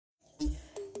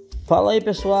Fala aí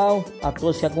pessoal, a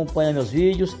todos que acompanham meus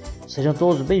vídeos, sejam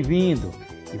todos bem-vindos.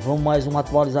 E vamos mais uma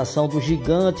atualização do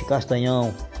gigante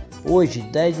castanhão. Hoje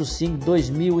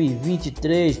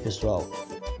 10/5/2023 pessoal.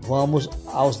 Vamos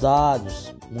aos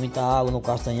dados. Muita água no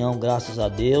castanhão, graças a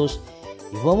Deus.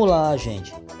 E vamos lá,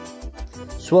 gente.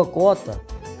 Sua cota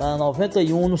está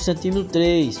 91 no centímetro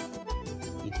 3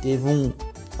 e teve um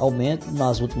aumento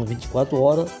nas últimas 24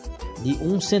 horas de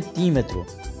 1 centímetro.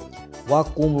 O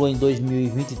acúmulo em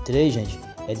 2023, gente,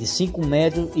 é de 5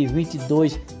 metros e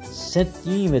 22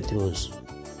 centímetros.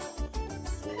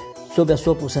 Sobre a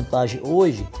sua porcentagem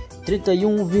hoje,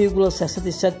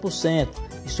 31,67%.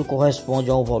 Isso corresponde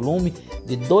a um volume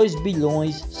de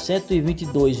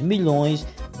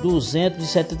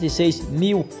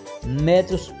 2.122.276.000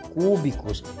 metros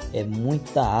cúbicos. É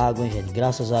muita água, hein, gente?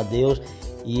 Graças a Deus.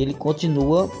 E ele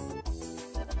continua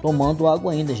tomando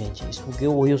água ainda, gente. Isso porque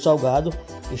o Rio Salgado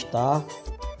está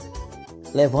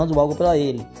levando água para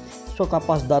ele. Sua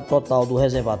capacidade total do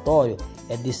reservatório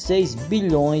é de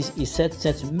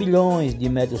 6.700.000.000 de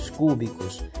metros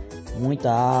cúbicos.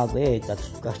 Muita água, eita,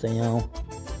 castanhão.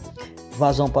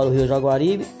 Vazão para o Rio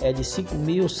Jaguaribe é de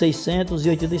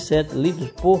 5.687 litros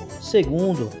por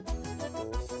segundo.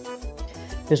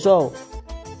 Pessoal,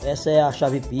 essa é a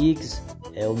chave Pix,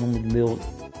 é o número do meu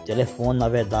telefone, na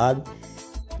verdade,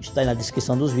 está aí na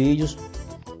descrição dos vídeos.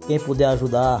 Quem puder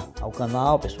ajudar ao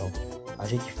canal, pessoal, a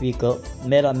gente fica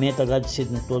meramente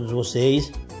agradecido com todos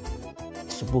vocês.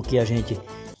 Isso porque a gente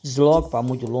desloca para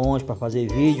muito longe para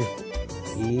fazer vídeo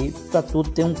e para tudo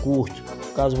tem um custo.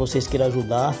 Caso vocês queiram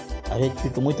ajudar, a gente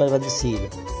fica muito agradecido.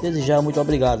 Desejar muito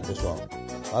obrigado, pessoal.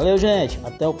 Valeu, gente.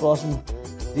 Até o próximo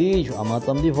vídeo. Amanhã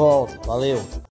estamos de volta. Valeu.